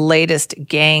Vancouver's latest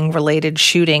gang-related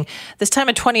shooting. This time,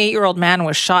 a 28-year-old man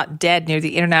was shot dead near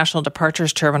the International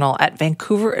Departures Terminal at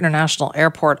Vancouver International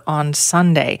Airport on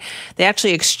Sunday. They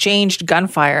actually exchanged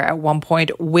gunfire at one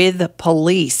point with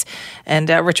police. And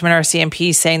Richmond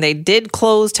RCMP saying they did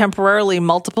close temporarily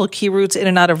multiple key routes in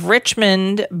and out of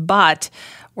Richmond, but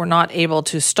were not able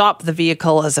to stop the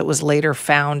vehicle as it was later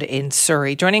found in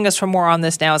Surrey. Joining us for more on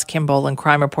this now is Kim Boland,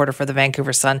 crime reporter for the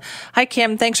Vancouver Sun. Hi,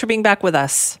 Kim. Thanks for being back with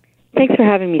us. Thanks for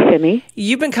having me, Simi.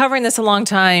 You've been covering this a long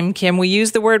time, Kim. We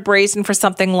use the word brazen for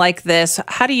something like this.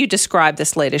 How do you describe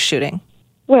this latest shooting?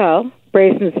 Well,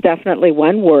 brazen is definitely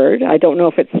one word. I don't know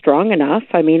if it's strong enough.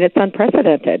 I mean, it's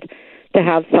unprecedented. to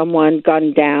have someone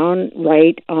gunned down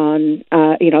right on,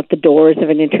 at the doors of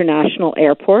an international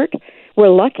airport. We're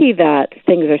lucky that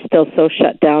things are still so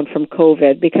shut down from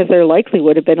COVID, because there likely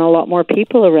would have been a lot more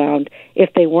people around if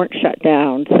they weren't shut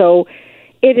down. So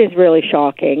it is really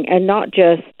shocking, and not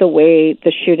just the way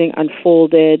the shooting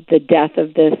unfolded, the death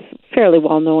of this fairly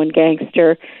well-known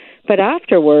gangster, but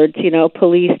afterwards,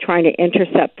 police trying to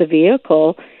intercept the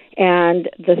vehicle and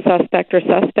the suspect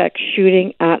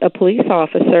shooting at a police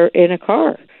officer in a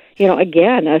car.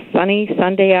 Again, a sunny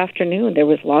Sunday afternoon, there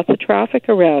was lots of traffic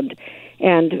around,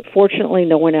 and fortunately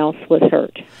no one else was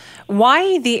hurt.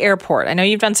 Why the airport? I know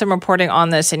you've done some reporting on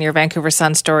this in your Vancouver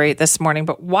Sun story this morning,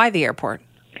 but why the airport?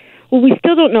 Well, we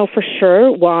still don't know for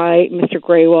sure why Mr.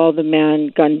 Graywall, the man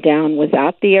gunned down, was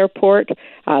at the airport.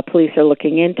 Police are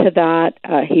looking into that.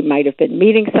 He might have been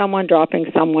meeting someone, dropping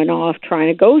someone off, trying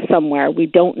to go somewhere. We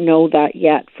don't know that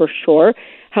yet for sure.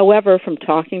 However, from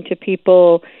talking to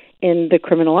people in the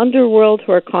criminal underworld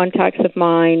who are contacts of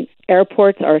mine,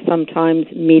 airports are sometimes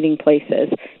meeting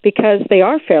places because they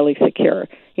are fairly secure.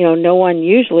 No one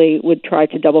usually would try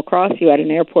to double-cross you at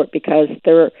an airport because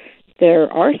there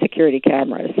are security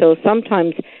cameras. So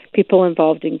sometimes people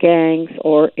involved in gangs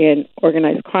or in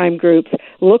organized crime groups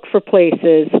look for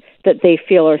places that they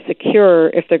feel are secure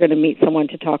if they're going to meet someone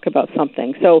to talk about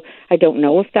something. So I don't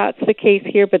know if that's the case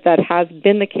here, but that has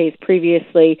been the case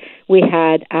previously. We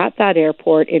had at that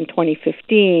airport in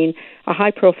 2015 a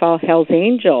high-profile Hells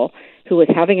Angel who was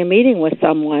having a meeting with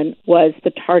someone was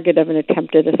the target of an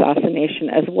attempted assassination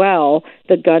as well.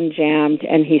 The gun jammed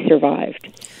and he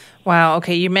survived. Wow.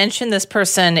 Okay. You mentioned this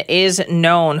person is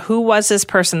known. Who was this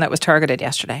person that was targeted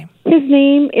yesterday? His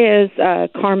name is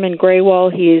Carmen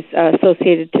Graywall. He's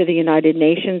associated to the United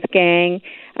Nations gang.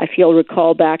 If you'll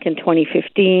recall, back in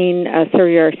 2015,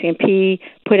 Surrey RCMP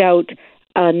put out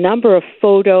a number of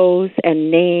photos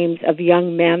and names of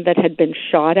young men that had been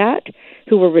shot at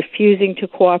who were refusing to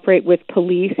cooperate with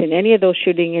police in any of those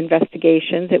shooting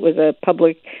investigations. It was a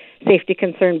public safety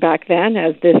concern back then,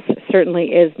 as this certainly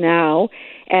is now.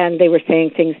 And they were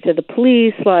saying things to the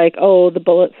police like, the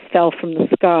bullets fell from the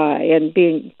sky, and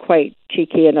being quite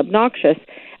cheeky and obnoxious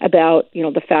about,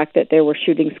 the fact that there were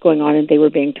shootings going on and they were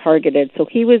being targeted. So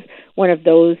he was one of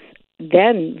those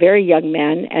then very young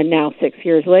men, and now 6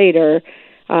 years later,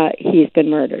 he's been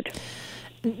murdered.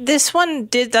 This one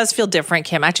does feel different,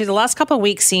 Kim. Actually, the last couple of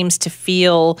weeks seems to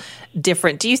feel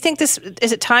different. Do you think is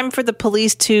it time for the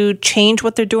police to change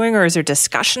what they're doing, or is there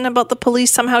discussion about the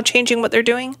police somehow changing what they're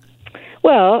doing?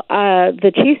 Well,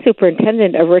 the chief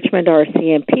superintendent of Richmond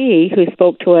RCMP, who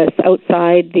spoke to us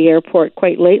outside the airport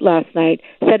quite late last night,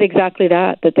 said exactly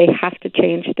that they have to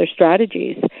change their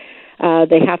strategies.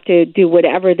 They have to do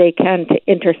whatever they can to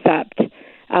intercept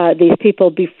these people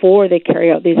before they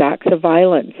carry out these acts of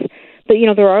violence. But,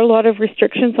 there are a lot of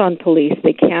restrictions on police.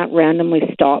 They can't randomly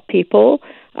stop people.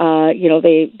 There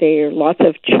are lots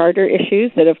of charter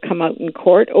issues that have come out in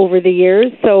court over the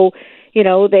years. So,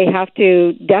 they have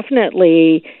to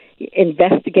definitely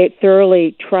investigate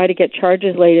thoroughly, try to get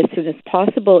charges laid as soon as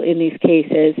possible in these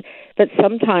cases. But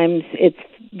sometimes it's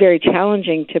very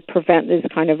challenging to prevent this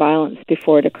kind of violence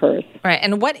before it occurs. Right.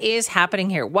 And what is happening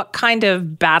here? What kind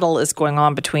of battle is going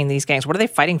on between these gangs? What are they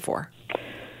fighting for?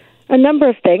 A number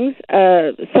of things.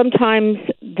 Sometimes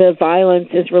the violence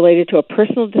is related to a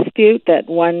personal dispute that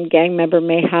one gang member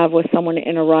may have with someone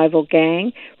in a rival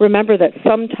gang. Remember that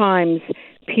sometimes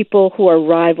people who are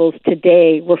rivals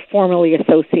today were formerly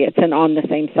associates and on the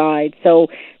same side. So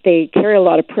they carry a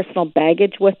lot of personal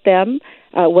baggage with them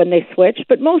when they switch,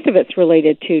 but most of it's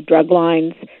related to drug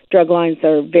lines. Drug lines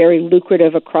are very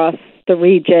lucrative across the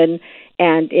region.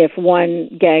 And if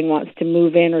one gang wants to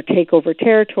move in or take over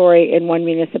territory in one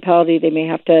municipality, they may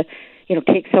have to,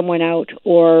 take someone out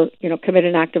or, commit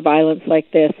an act of violence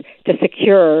like this to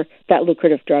secure that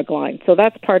lucrative drug line. So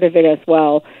that's part of it as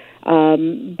well.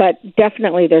 But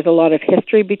definitely there's a lot of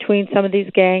history between some of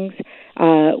these gangs.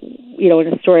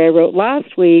 In a story I wrote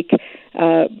last week,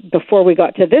 before we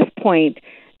got to this point,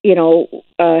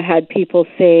 had people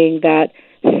saying that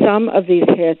some of these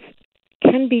hits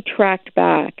can be tracked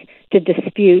back to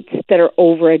disputes that are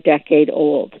over a decade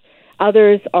old.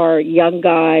 Others are young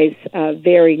guys,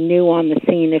 very new on the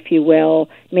scene, if you will,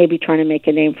 maybe trying to make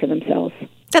a name for themselves.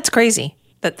 That's crazy.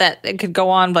 That it could go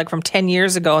on like from 10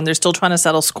 years ago and they're still trying to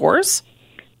settle scores?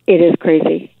 It is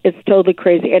crazy. It's totally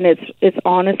crazy. And it's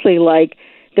honestly like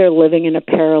they're living in a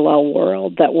parallel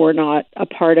world that we're not a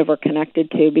part of or connected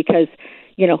to, because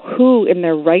who in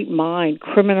their right mind,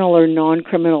 criminal or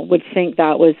non-criminal, would think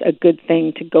that was a good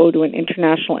thing to go to an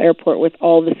international airport with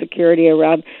all the security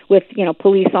around, with,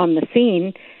 police on the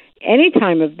scene any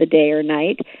time of the day or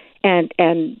night, and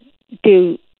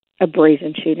do a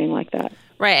brazen shooting like that.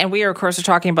 Right, and we, of course, are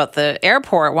talking about the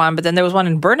airport one, but then there was one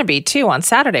in Burnaby, too, on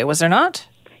Saturday, was there not?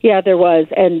 Yeah, there was,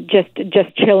 and just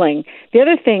chilling. The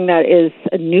other thing that is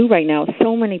new right now,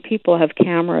 so many people have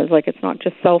cameras, like it's not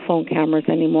just cell phone cameras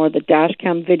anymore. The dash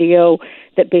cam video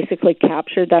that basically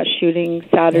captured that shooting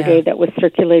Saturday that was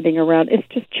circulating around, it's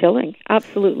just chilling,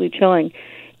 absolutely chilling.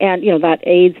 And, that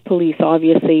aids police,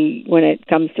 obviously, when it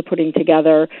comes to putting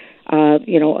together,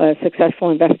 a successful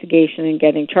investigation and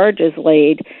getting charges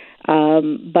laid.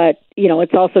 But,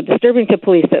 it's also disturbing to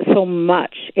police that so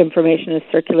much information is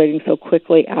circulating so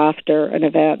quickly after an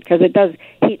event, because it does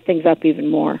heat things up even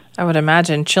more. I would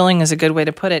imagine. Chilling is a good way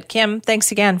to put it. Kim,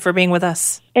 thanks again for being with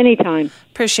us. Anytime.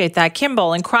 Appreciate that. Kim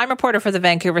Boland, crime reporter for the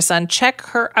Vancouver Sun. Check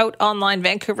her out online,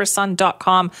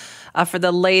 vancouversun.com, for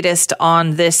the latest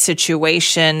on this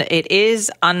situation. It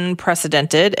is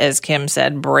unprecedented, as Kim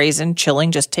said, brazen,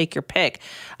 chilling, just take your pick.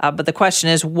 But the question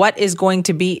is, what is going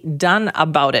to be done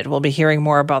about it? We'll be hearing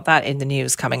more about that in the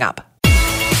news coming up.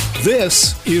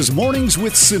 This is Mornings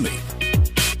with Simi.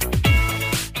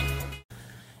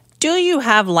 Do you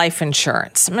have life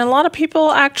insurance? I mean, a lot of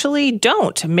people actually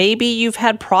don't. Maybe you've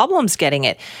had problems getting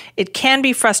it. It can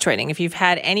be frustrating. If you've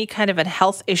had any kind of a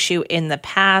health issue in the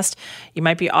past, you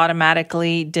might be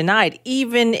automatically denied,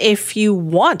 even if you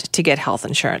want to get health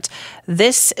insurance.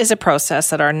 This is a process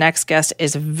that our next guest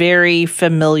is very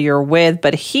familiar with,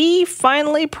 but he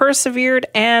finally persevered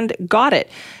and got it.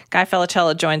 Guy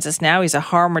Felicella joins us now. He's a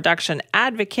harm reduction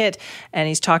advocate, and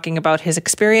he's talking about his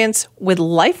experience with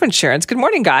life insurance. Good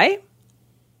morning, Guy.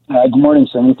 Good morning,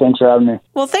 Cindy. Thanks for having me.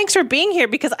 Well, thanks for being here,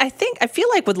 because I feel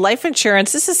like with life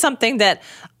insurance, this is something that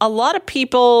a lot of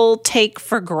people take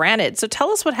for granted. So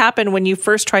tell us what happened when you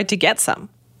first tried to get some.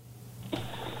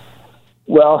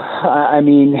 Well, I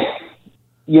mean,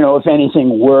 if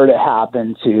anything were to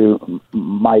happen to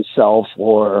myself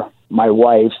or my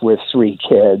wife with 3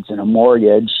 kids and a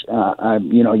mortgage,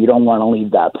 you don't want to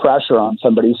leave that pressure on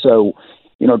somebody. So,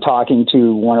 talking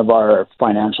to one of our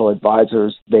financial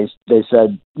advisors, they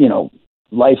said,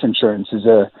 life insurance is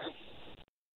a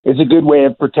good way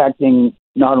of protecting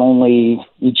not only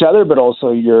each other, but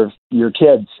also your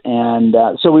kids. And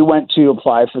so we went to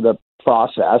apply for the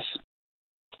process,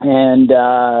 and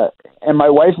my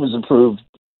wife was approved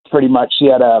pretty much. She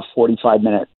had a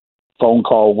 45-minute phone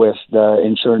call with the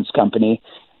insurance company.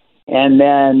 And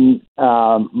then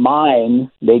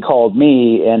they called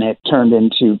me, and it turned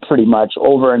into pretty much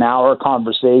over an hour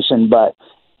conversation, but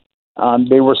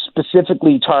they were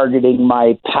specifically targeting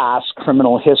my past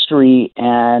criminal history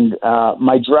and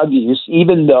my drug use,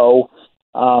 even though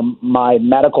my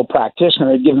medical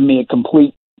practitioner had given me a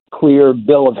complete clear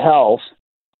bill of health.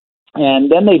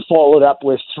 And then they followed up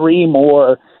with 3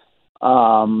 more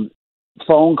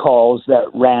phone calls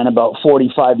that ran about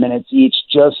 45 minutes each,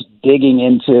 just digging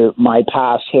into my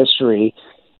past history,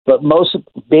 but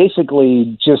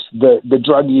basically just the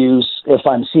drug use, if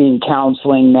I'm seeing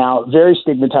counseling now, very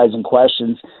stigmatizing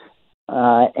questions,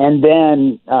 and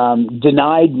then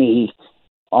denied me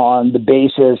on the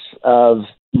basis of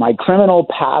my criminal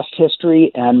past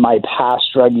history and my past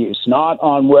drug use, not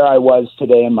on where I was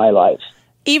today in my life.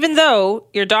 Even though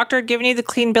your doctor had given you the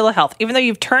clean bill of health, even though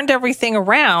you've turned everything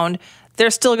around, they're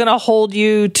still going to hold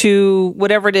you to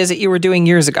whatever it is that you were doing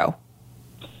years ago.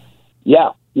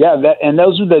 Yeah. And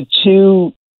those are the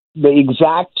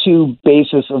exact 2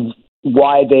 bases of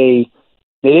why they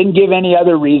didn't give any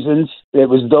other reasons. It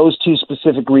was those 2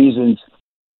 specific reasons.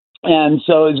 And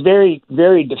so it's very,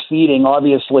 very defeating,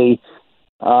 obviously.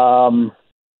 And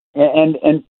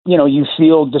you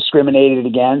feel discriminated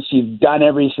against. You've done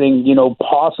everything,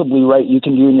 possibly right you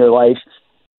can do in your life.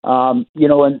 And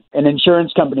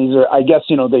insurance companies are, I guess,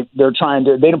 they're trying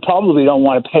to, they probably don't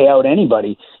want to pay out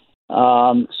anybody.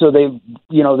 So they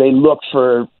look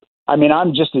for,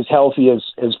 I'm just as healthy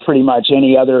as pretty much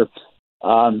any other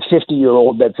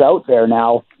 50-year-old that's out there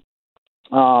now.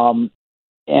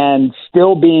 And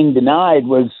still being denied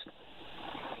was,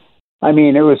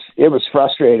 it was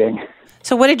frustrating.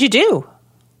 So what did you do?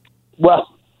 Well,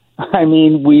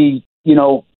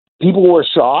 people were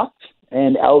shocked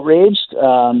and outraged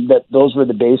that those were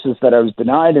the bases that I was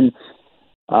denied. And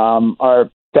our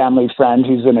family friend,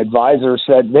 who's an advisor,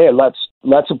 said, "Hey,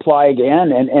 let's apply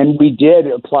again." And we did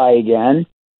apply again.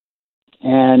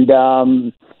 And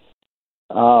lo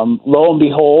and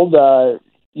behold, there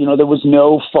was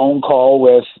no phone call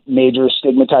with major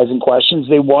stigmatizing questions.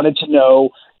 They wanted to know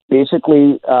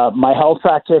basically my health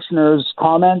practitioner's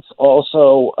comments,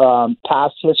 also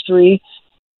past history,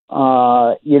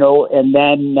 and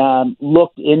then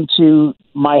looked into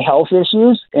my health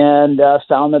issues and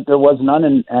found that there was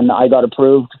none, and I got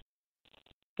approved.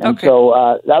 And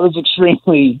so that was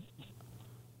extremely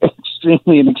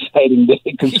extremely an exciting day.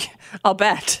 I'll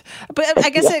bet. But I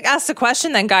guess it asks the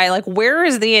question then, Guy, like, where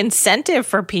is the incentive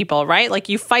for people, right? Like,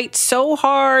 you fight so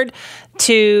hard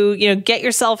to, get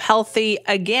yourself healthy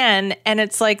again. And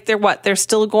it's like, they're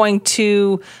still going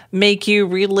to make you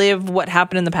relive what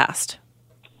happened in the past.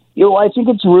 I think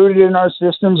it's rooted in our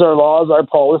systems, our laws, our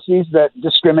policies that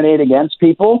discriminate against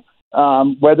people.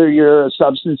 Whether you're a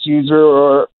substance user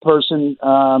or a person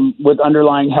with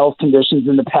underlying health conditions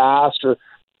in the past, or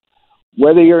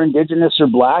whether you're Indigenous or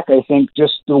Black, I think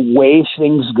just the way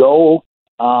things go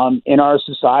in our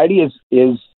society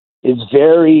is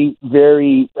very,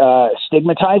 very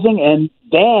stigmatizing. And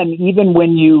then even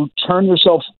when you turn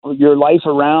your life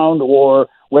around, or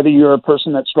whether you're a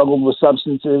person that struggled with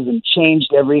substances and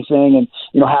changed everything and,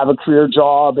 have a career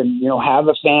job and, have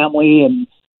a family and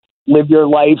live your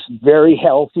life very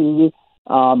healthy,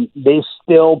 they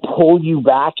still pull you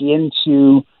back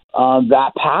into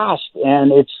that past.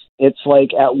 And it's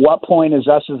like, at what point is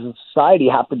us as a society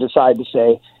have to decide to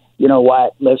say, you know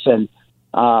what, listen,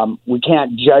 we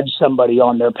can't judge somebody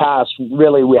on their past.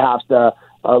 Really, we have to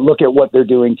look at what they're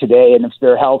doing today. And if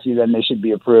they're healthy, then they should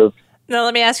be approved. Now,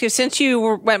 let me ask you, since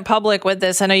you went public with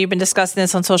this, I know you've been discussing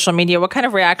this on social media, what kind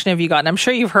of reaction have you gotten? I'm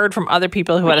sure you've heard from other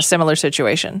people who had a similar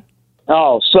situation.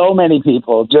 Oh, so many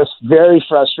people, just very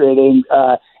frustrating,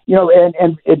 and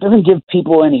it doesn't give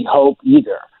people any hope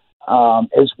either,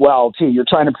 as well, too. You're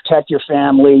trying to protect your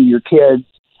family, your kids,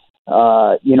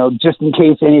 just in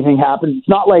case anything happens. It's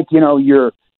not like,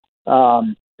 you're,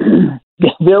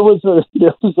 there was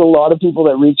a lot of people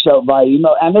that reached out via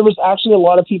email, and there was actually a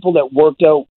lot of people that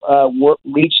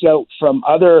reached out from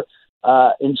other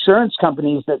insurance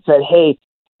companies that said, hey,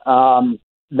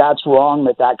 that's wrong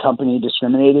that company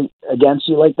discriminated against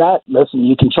you like that. Listen,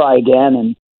 you can try again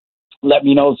and let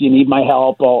me know if you need my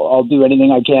help. I'll do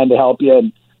anything I can to help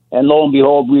you. And lo and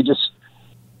behold, we just,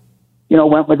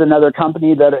 went with another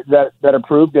company that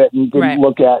approved it and didn't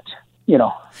look at,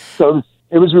 so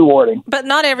it was rewarding. But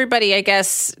not everybody, I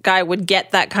guess, Guy, would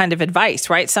get that kind of advice,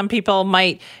 right? Some people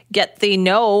might get the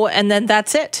no, and then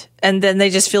that's it. And then they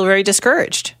just feel very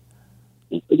discouraged.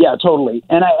 Yeah, totally.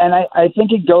 And I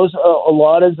think it goes a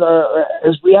lot as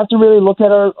we have to really look at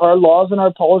our laws and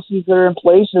our policies that are in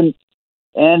place,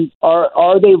 and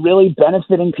are they really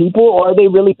benefiting people, or are they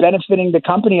really benefiting the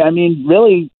company? I mean,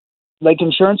 really, like,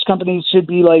 insurance companies should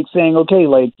be like saying, okay,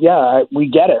 like, yeah, we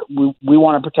get it. We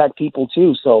want to protect people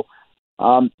too. So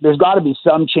there's got to be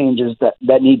some changes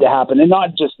that need to happen, and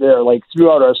not just there, like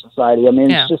throughout our society. I mean,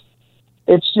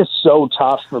 it's just so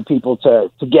tough for people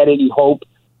to get any hope.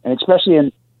 And especially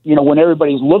in, when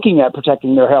everybody's looking at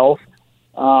protecting their health,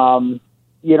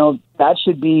 that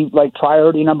should be like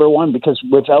priority number one, because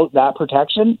without that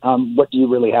protection, what do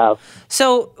you really have?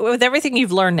 So with everything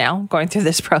you've learned now going through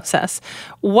this process,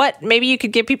 maybe you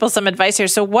could give people some advice here.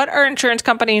 So what are insurance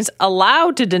companies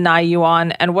allowed to deny you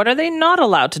on, and what are they not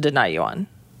allowed to deny you on?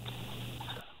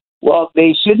 Well,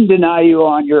 they shouldn't deny you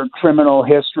on your criminal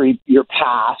history, your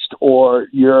past, or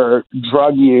your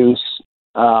drug use.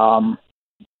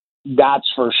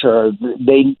 That's for sure.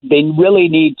 They really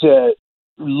need to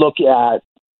look at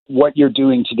what you're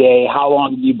doing today. How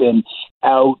long have you been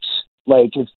out?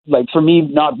 Like for me,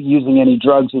 not using any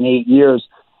drugs in 8 years,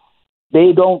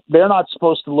 they're not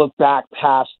supposed to look back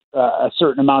past a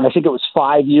certain amount. I think it was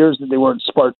 5 years that they weren't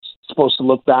supposed to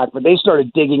look back, but they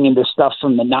started digging into stuff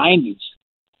from the 90s.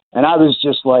 And I was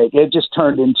just like, it just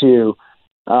turned into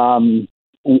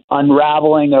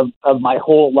unraveling of my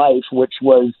whole life, which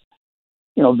was,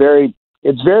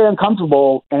 it's very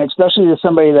uncomfortable, and especially to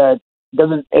somebody that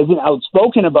isn't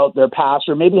outspoken about their past,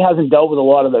 or maybe hasn't dealt with a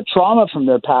lot of the trauma from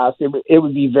their past. It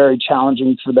would be very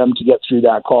challenging for them to get through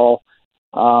that call.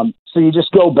 So you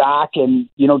just go back and,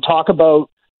 talk about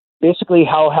basically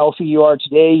how healthy you are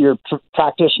today, your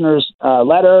practitioner's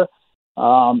letter,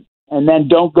 and then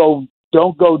don't go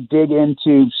dig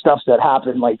into stuff that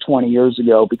happened like 20 years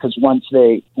ago, because once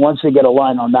they get a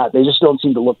line on that, they just don't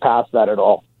seem to look past that at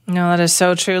all. No, that is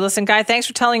so true. Listen, Guy, thanks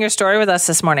for telling your story with us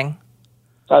this morning.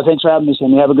 Thanks for having me,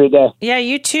 Sammy. Have a great day. Yeah,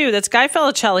 you too. That's Guy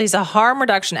Felicelli. He's a harm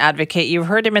reduction advocate. You've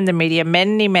heard him in the media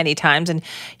many, many times, and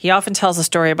he often tells a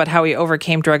story about how he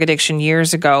overcame drug addiction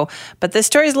years ago. But this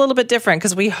story is a little bit different,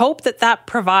 because we hope that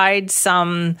provides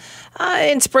some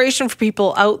inspiration for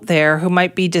people out there who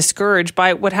might be discouraged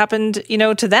by what happened,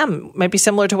 to them. Might be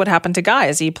similar to what happened to Guy.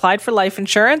 As he applied for life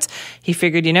insurance, he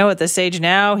figured, at this age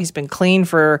now, he's been clean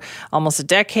for almost a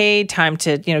decade, time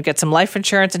to, get some life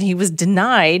insurance, and he was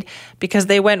denied because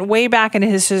they went way back into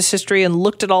his history and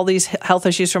looked at all these health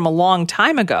issues from a long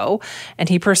time ago, and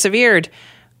he persevered.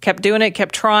 kept doing it,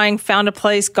 kept trying, found a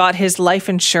place, got his life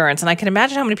insurance. And I can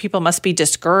imagine how many people must be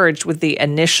discouraged with the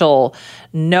initial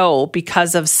no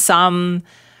because of some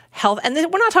health. And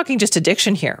we're not talking just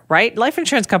addiction here, right? Life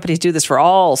insurance companies do this for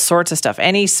all sorts of stuff.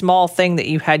 Any small thing that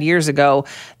you had years ago,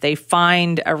 they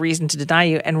find a reason to deny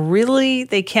you. And really,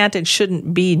 they can't and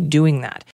shouldn't be doing that.